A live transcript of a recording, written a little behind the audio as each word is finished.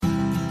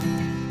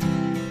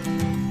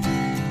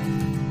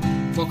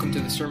Welcome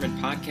to the Sermon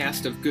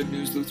Podcast of Good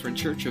News Lutheran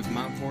Church of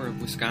Mount Horeb,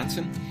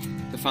 Wisconsin.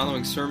 The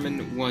following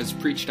sermon was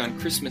preached on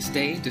Christmas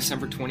Day,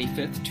 December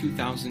 25th,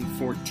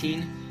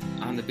 2014,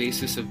 on the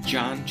basis of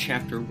John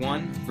chapter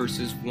 1,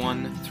 verses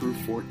 1 through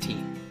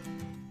 14.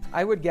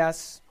 I would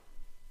guess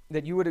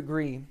that you would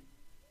agree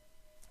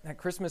that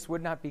Christmas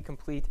would not be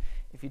complete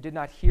if you did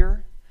not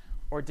hear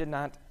or did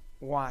not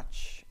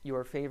watch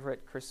your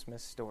favorite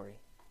Christmas story.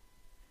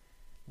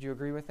 Do you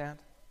agree with that?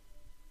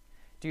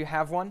 Do you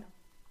have one?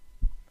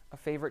 A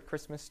favorite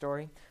Christmas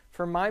story?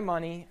 For my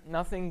money,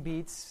 nothing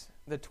beats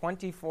the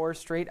 24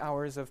 straight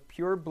hours of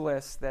pure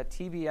bliss that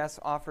TBS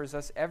offers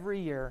us every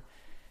year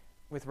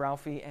with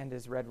Ralphie and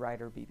his Red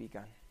Ryder BB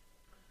gun.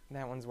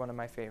 That one's one of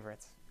my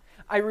favorites.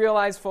 I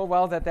realize full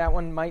well that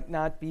one might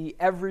not be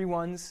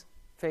everyone's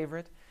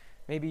favorite.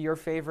 Maybe your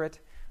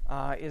favorite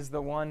is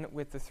the one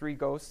with the three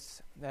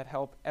ghosts that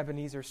help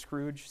Ebenezer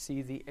Scrooge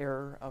see the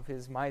error of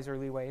his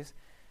miserly ways.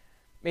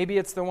 Maybe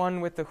it's the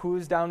one with the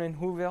Who's down in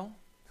Whoville,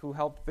 who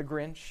helped the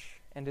Grinch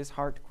and his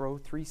heart grow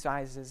 3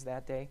 sizes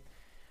that day.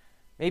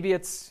 Maybe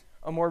it's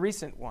a more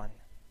recent one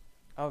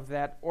of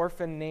that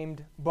orphan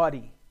named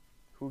Buddy,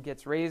 who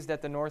gets raised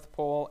at the North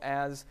Pole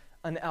as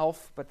an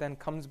elf, but then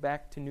comes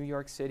back to New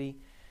York City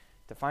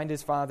to find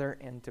his father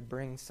and to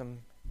bring some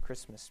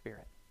Christmas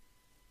spirit.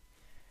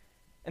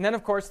 And then,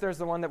 of course, there's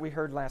the one that we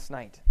heard last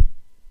night,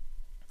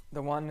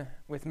 the one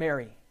with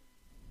Mary,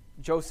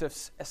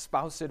 Joseph's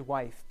espoused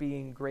wife,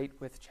 being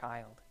great with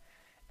child,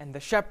 and the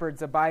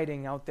shepherds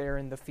abiding out there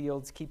in the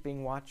fields,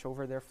 keeping watch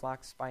over their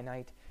flocks by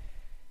night.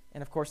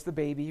 And of course the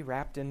baby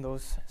wrapped in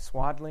those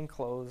swaddling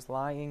clothes,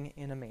 lying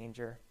in a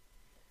manger.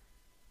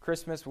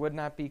 Christmas would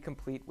not be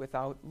complete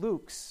without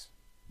Luke's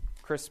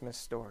Christmas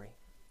story.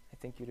 I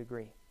think you'd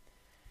agree.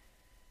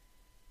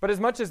 But as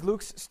much as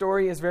Luke's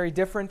story is very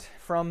different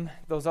from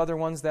those other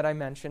ones that I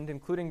mentioned,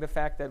 including the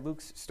fact that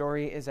Luke's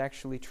story is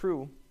actually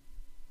true,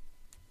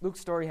 Luke's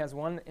story has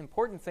one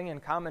important thing in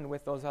common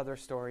with those other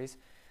stories.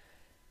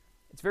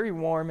 It's very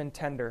warm and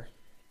tender.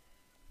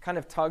 Kind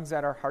of tugs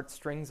at our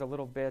heartstrings a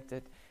little bit.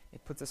 It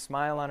puts a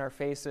smile on our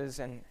faces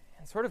and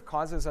sort of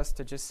causes us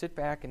to just sit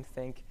back and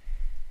think,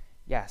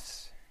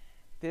 yes,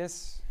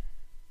 this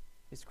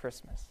is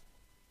Christmas.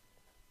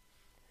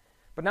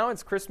 But now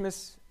it's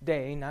Christmas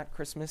Day, not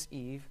Christmas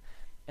Eve,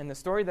 and the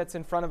story that's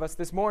in front of us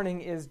this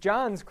morning is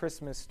John's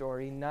Christmas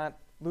story, not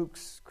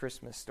Luke's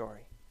Christmas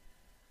story.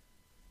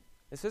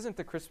 This isn't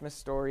the Christmas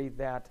story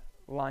that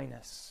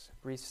Linus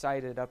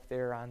recited up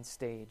there on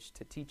stage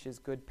to teach his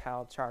good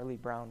pal Charlie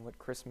Brown what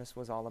Christmas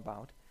was all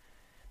about.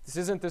 This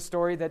isn't the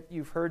story that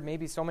you've heard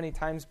maybe so many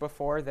times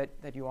before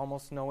that you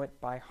almost know it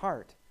by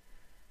heart.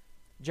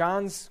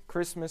 John's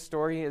Christmas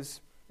story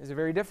is a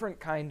very different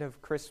kind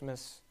of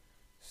Christmas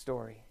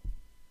story.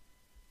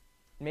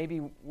 Maybe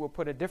we'll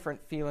put a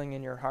different feeling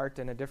in your heart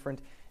and a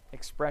different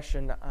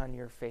expression on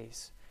your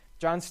face.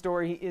 John's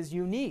story is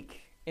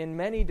unique in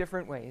many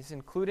different ways,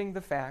 including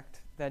the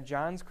fact that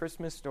John's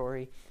Christmas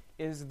story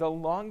is the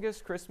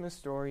longest Christmas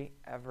story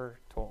ever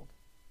told.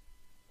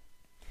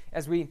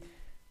 As we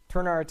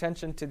turn our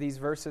attention to these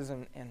verses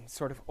and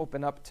sort of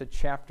open up to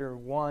chapter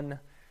 1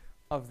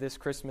 of this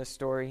Christmas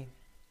story,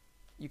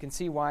 you can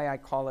see why I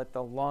call it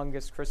the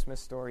longest Christmas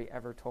story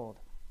ever told.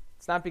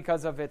 It's not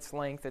because of its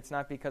length, it's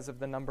not because of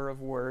the number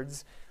of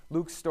words.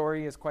 Luke's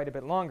story is quite a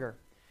bit longer.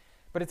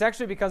 But it's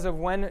actually because of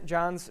when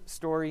John's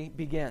story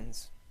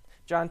begins.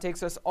 John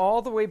takes us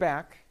all the way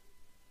back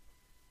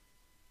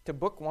to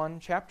book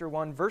 1, chapter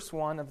 1, verse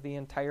 1 of the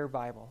entire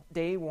Bible.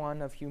 Day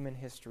 1 of human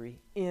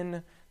history.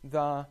 In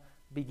the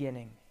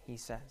beginning, he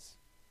says.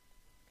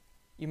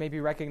 You maybe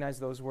recognize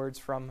those words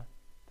from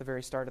the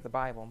very start of the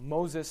Bible.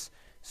 Moses'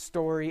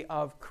 story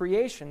of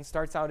creation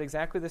starts out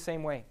exactly the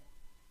same way.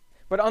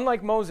 But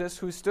unlike Moses,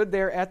 who stood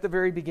there at the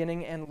very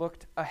beginning and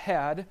looked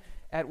ahead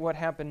at what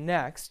happened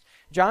next,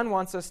 John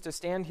wants us to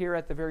stand here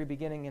at the very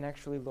beginning and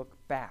actually look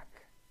back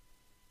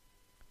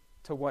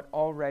to what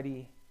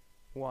already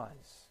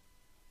was.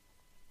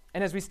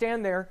 And as we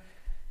stand there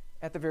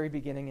at the very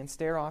beginning and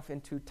stare off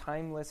into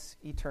timeless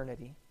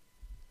eternity,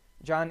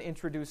 John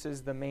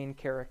introduces the main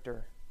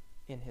character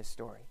in his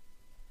story.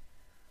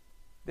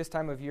 This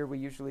time of year, we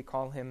usually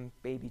call him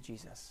Baby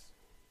Jesus,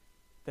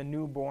 the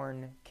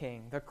newborn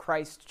king, the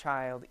Christ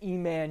child,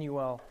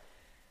 Emmanuel.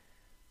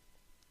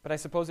 But I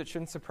suppose it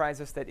shouldn't surprise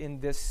us that in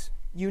this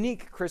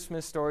unique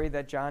Christmas story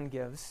that John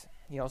gives,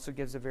 he also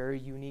gives a very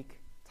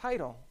unique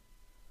title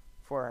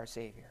for our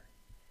Savior.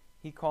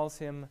 He calls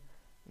him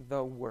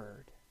the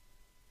Word.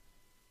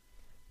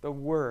 The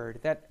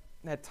Word.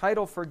 That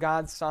title for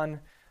God's Son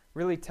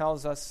really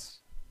tells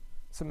us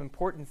some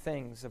important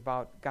things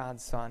about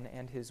God's Son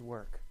and his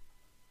work.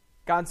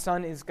 God's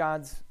Son is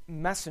God's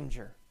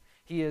messenger.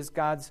 He is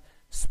God's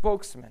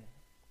spokesman.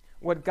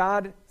 What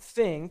God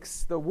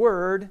thinks, the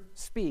Word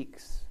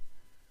speaks.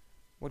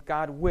 What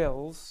God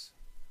wills,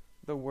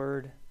 the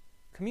Word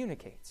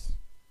communicates.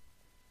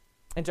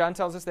 And John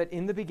tells us that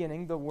in the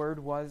beginning, the Word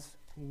was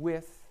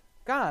with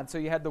God. So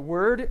you had the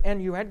Word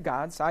and you had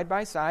God side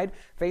by side,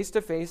 face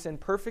to face, in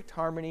perfect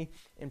harmony,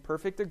 in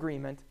perfect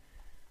agreement.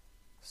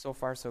 So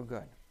far, so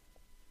good.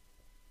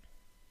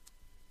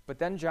 But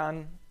then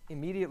John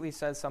immediately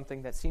says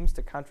something that seems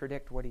to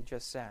contradict what he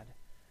just said.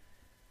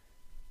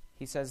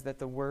 He says that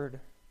the Word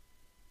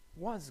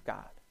was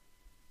God.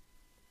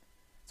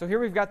 So here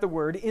we've got the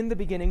Word in the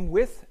beginning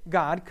with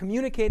God,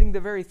 communicating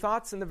the very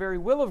thoughts and the very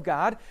will of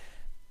God.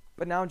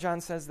 But now John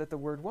says that the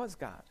Word was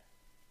God.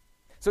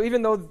 So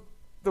even though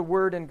the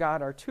Word and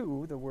God are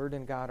two, the Word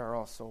and God are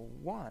also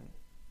one.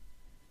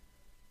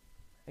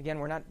 Again,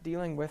 we're not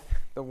dealing with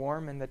the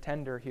warm and the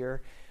tender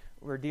here.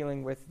 We're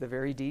dealing with the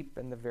very deep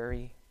and the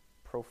very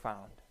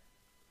profound.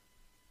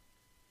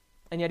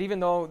 And yet, even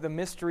though the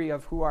mystery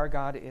of who our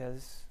God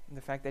is, and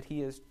the fact that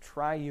He is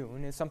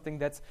triune, is something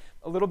that's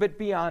a little bit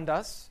beyond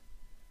us,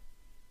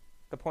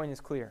 the point is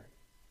clear.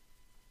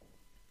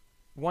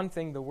 One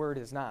thing the Word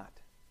is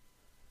not.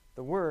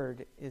 The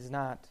Word is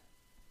not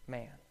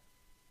man.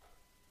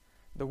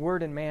 The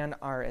Word and man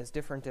are as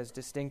different, as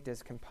distinct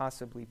as can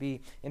possibly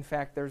be. In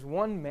fact, there's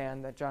one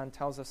man that John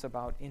tells us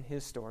about in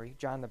his story,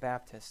 John the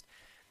Baptist.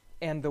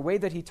 And the way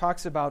that he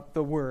talks about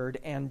the Word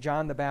and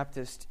John the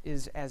Baptist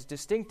is as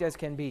distinct as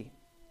can be.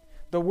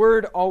 The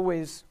Word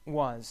always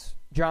was.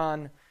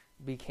 John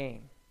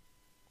became.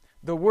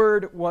 The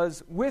Word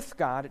was with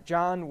God.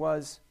 John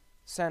was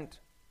sent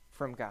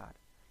from God.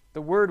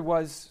 The Word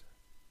was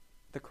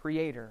the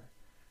Creator.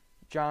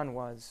 John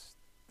was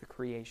the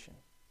creation.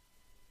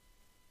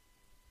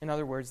 In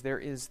other words, there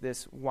is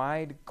this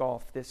wide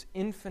gulf, this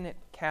infinite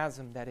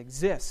chasm that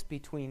exists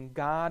between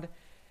God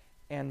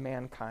and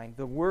mankind.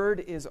 The Word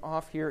is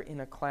off here in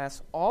a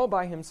class all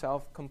by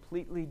himself,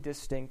 completely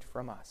distinct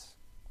from us.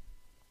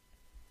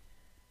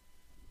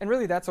 And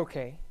really that's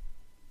okay,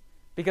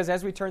 because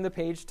as we turn the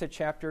page to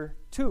chapter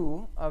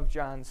 2 of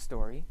John's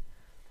story,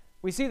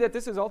 we see that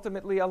this is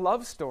ultimately a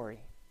love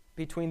story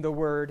between the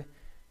Word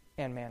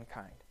and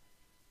mankind.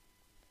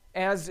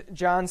 As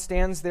John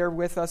stands there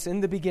with us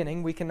in the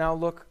beginning, we can now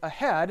look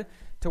ahead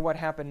to what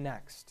happened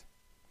next.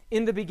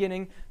 In the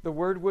beginning, the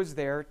Word was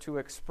there to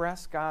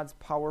express God's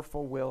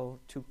powerful will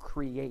to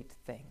create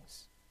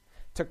things,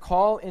 to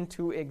call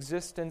into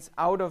existence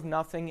out of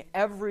nothing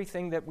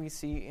everything that we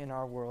see in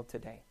our world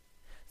today.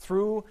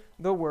 Through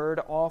the Word,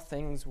 all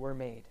things were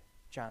made,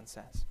 John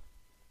says.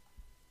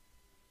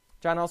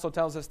 John also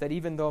tells us that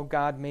even though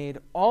God made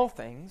all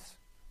things,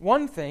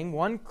 one thing,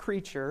 one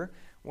creature,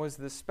 was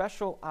the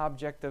special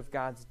object of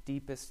God's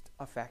deepest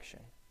affection.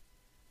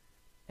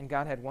 And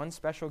God had one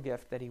special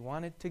gift that He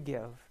wanted to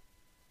give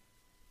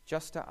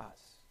just to us,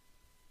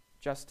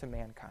 just to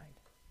mankind.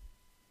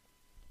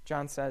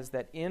 John says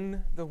that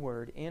in the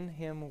Word, in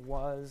Him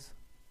was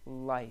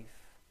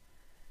life.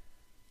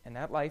 And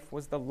that life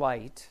was the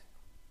light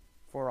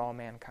for all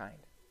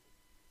mankind.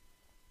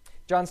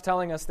 John's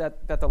telling us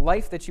that the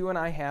life that you and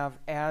I have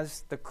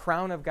as the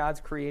crown of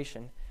God's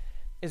creation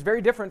is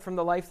very different from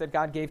the life that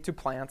God gave to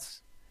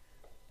plants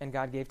and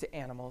God gave to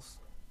animals.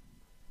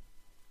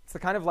 It's the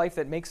kind of life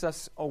that makes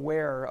us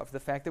aware of the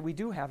fact that we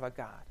do have a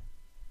God.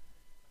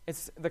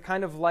 It's the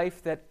kind of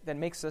life that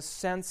makes us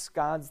sense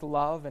God's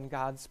love and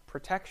God's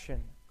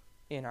protection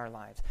in our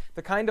lives.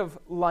 The kind of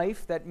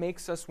life that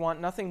makes us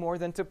want nothing more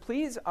than to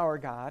please our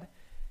God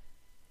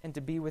and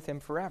to be with Him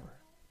forever.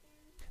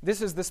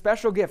 This is the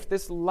special gift,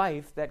 this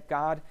life that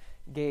God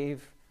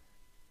gave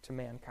to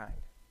mankind.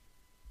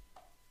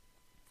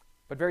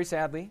 But very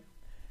sadly,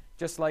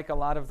 just like a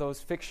lot of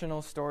those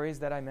fictional stories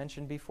that I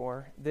mentioned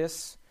before,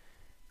 this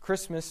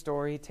Christmas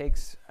story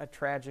takes a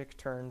tragic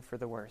turn for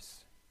the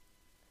worse.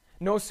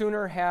 No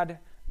sooner had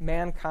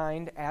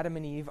mankind, Adam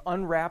and Eve,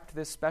 unwrapped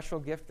this special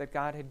gift that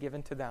God had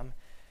given to them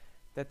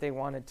that they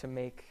wanted to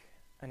make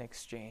an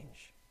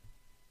exchange.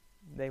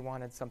 They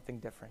wanted something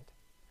different.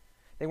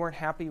 They weren't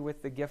happy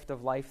with the gift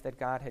of life that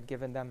God had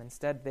given them.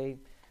 Instead, they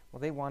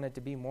wanted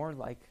to be more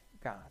like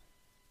God.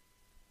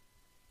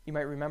 You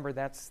might remember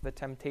that's the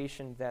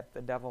temptation that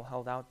the devil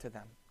held out to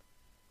them.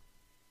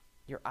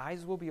 Your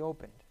eyes will be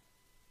opened,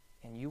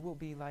 and you will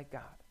be like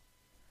God.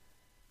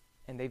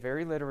 And they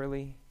very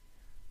literally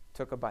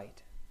took a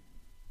bite.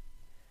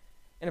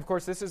 And of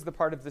course, this is the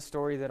part of the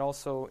story that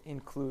also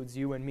includes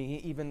you and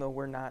me, even though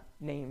we're not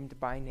named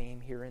by name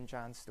here in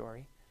John's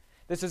story.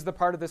 This is the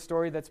part of the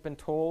story that's been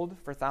told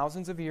for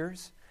thousands of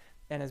years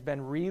and has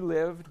been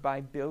relived by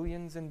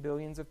billions and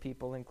billions of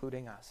people,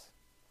 including us.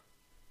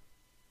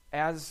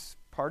 As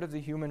part of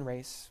the human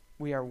race,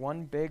 we are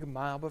one big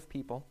mob of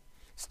people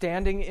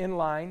standing in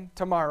line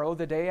tomorrow,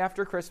 the day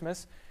after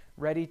Christmas,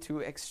 ready to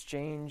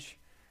exchange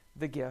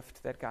the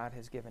gift that God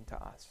has given to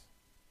us.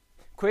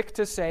 Quick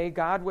to say,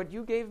 God, what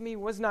you gave me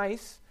was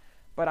nice,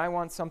 but I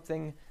want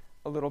something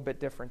a little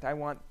bit different. I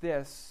want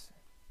this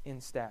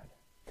instead.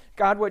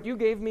 God, what you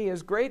gave me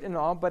is great and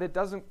all, but it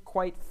doesn't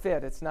quite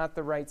fit. It's not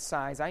the right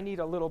size. I need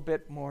a little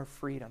bit more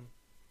freedom.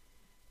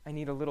 I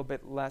need a little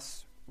bit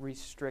less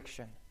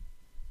restriction.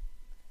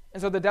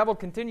 And so the devil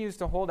continues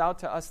to hold out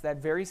to us that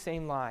very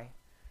same lie,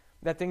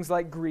 that things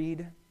like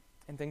greed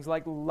and things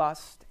like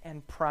lust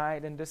and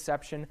pride and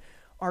deception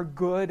are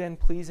good and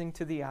pleasing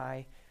to the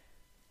eye,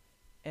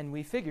 and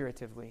we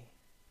figuratively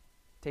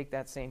take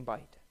that same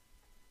bite.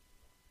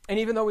 And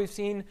even though we've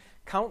seen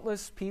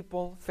countless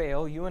people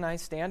fail, you and I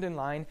stand in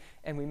line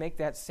and we make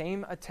that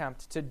same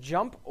attempt to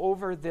jump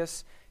over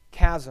this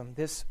chasm,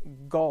 this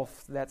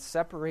gulf that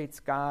separates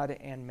God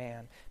and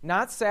man.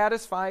 Not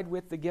satisfied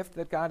with the gift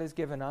that God has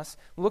given us,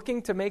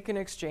 looking to make an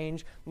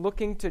exchange,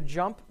 looking to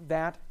jump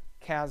that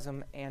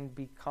chasm and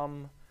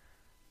become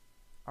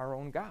our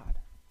own God.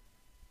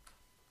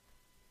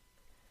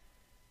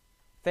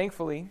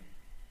 Thankfully,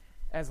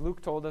 as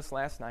Luke told us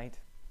last night,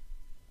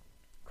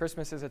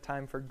 Christmas is a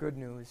time for good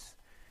news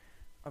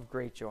of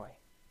great joy.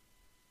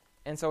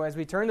 And so as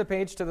we turn the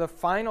page to the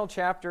final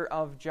chapter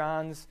of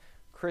John's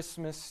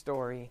Christmas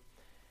story,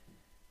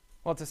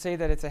 well, to say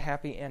that it's a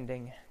happy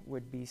ending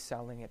would be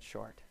selling it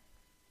short.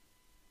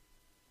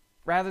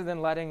 Rather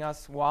than letting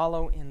us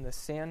wallow in the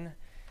sin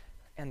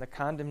and the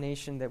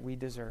condemnation that we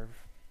deserve,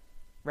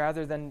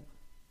 rather than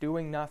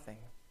doing nothing,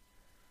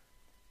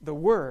 the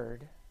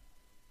Word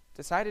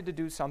decided to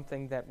do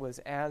something that was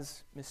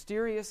as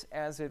mysterious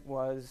as it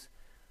was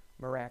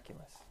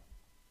miraculous.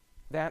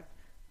 That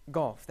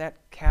gulf,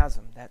 that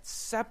chasm that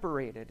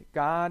separated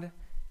God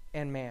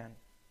and man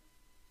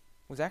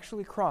was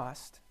actually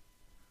crossed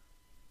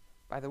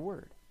by the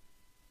Word.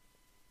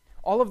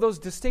 All of those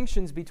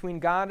distinctions between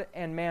God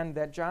and man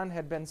that John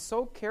had been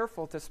so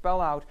careful to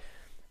spell out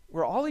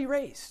were all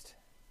erased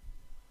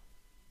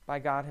by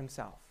God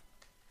himself.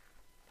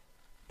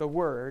 The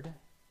Word,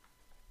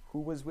 who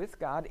was with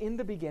God in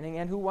the beginning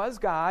and who was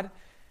God,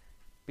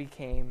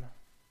 became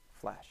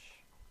flesh.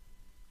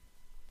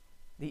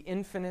 The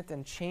infinite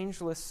and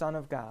changeless Son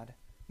of God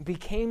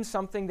became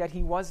something that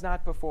he was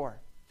not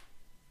before.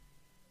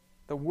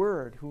 The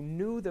Word, who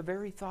knew the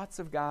very thoughts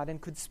of God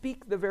and could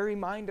speak the very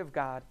mind of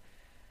God,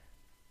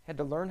 had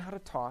to learn how to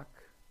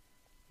talk,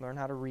 learn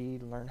how to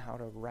read, learn how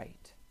to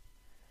write.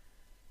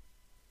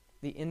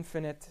 The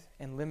infinite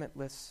and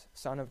limitless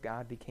Son of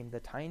God became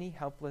the tiny,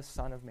 helpless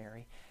Son of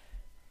Mary,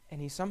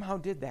 and he somehow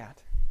did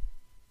that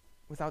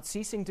without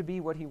ceasing to be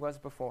what he was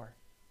before.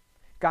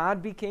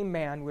 God became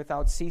man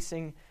without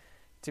ceasing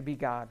to be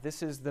God.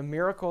 This is the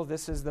miracle,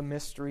 this is the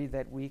mystery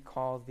that we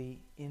call the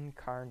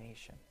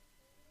incarnation.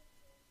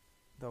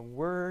 The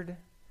Word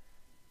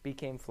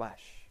became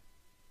flesh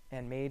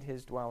and made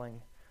his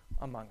dwelling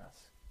among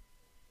us.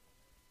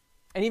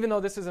 And even though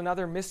this is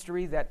another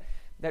mystery that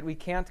we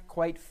can't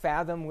quite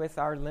fathom with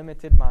our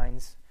limited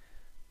minds,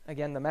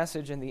 again, the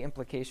message and the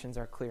implications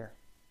are clear.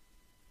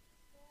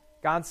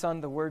 God's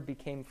Son, the Word,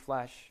 became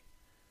flesh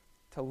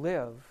to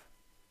live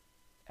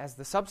as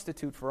the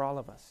substitute for all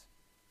of us,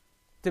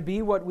 to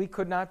be what we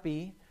could not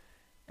be,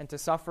 and to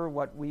suffer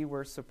what we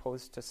were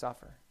supposed to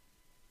suffer.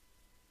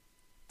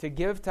 To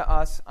give to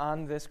us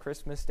on this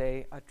Christmas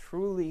day a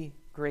truly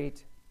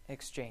great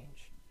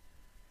exchange.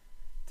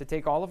 To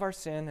take all of our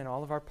sin and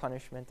all of our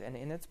punishment and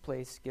in its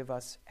place give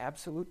us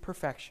absolute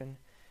perfection,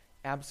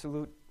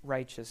 absolute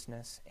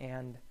righteousness,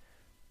 and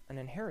an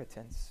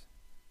inheritance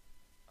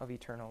of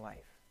eternal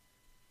life.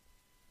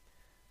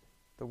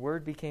 The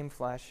Word became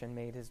flesh and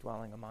made his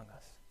dwelling among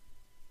us.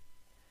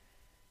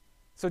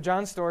 So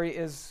John's story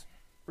is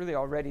really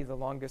already the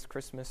longest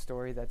Christmas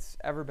story that's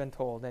ever been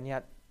told, and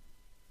yet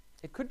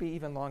it could be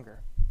even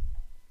longer.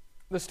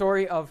 The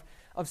story of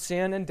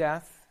sin and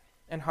death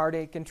and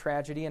heartache and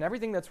tragedy and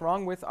everything that's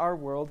wrong with our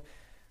world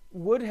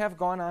would have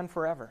gone on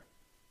forever.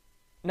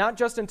 Not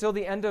just until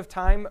the end of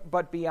time,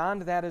 but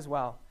beyond that as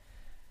well.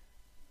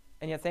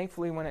 And yet,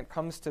 thankfully, when it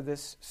comes to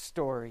this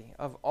story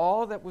of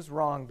all that was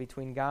wrong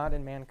between God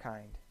and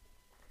mankind,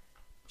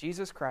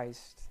 Jesus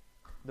Christ,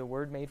 the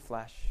Word made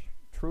flesh,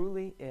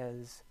 truly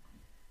is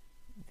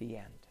the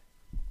end.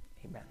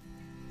 Amen.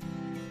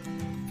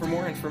 For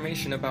more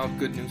information about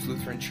Good News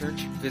Lutheran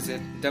Church, visit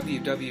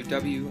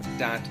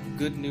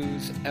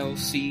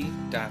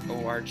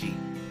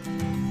www.goodnewslc.org.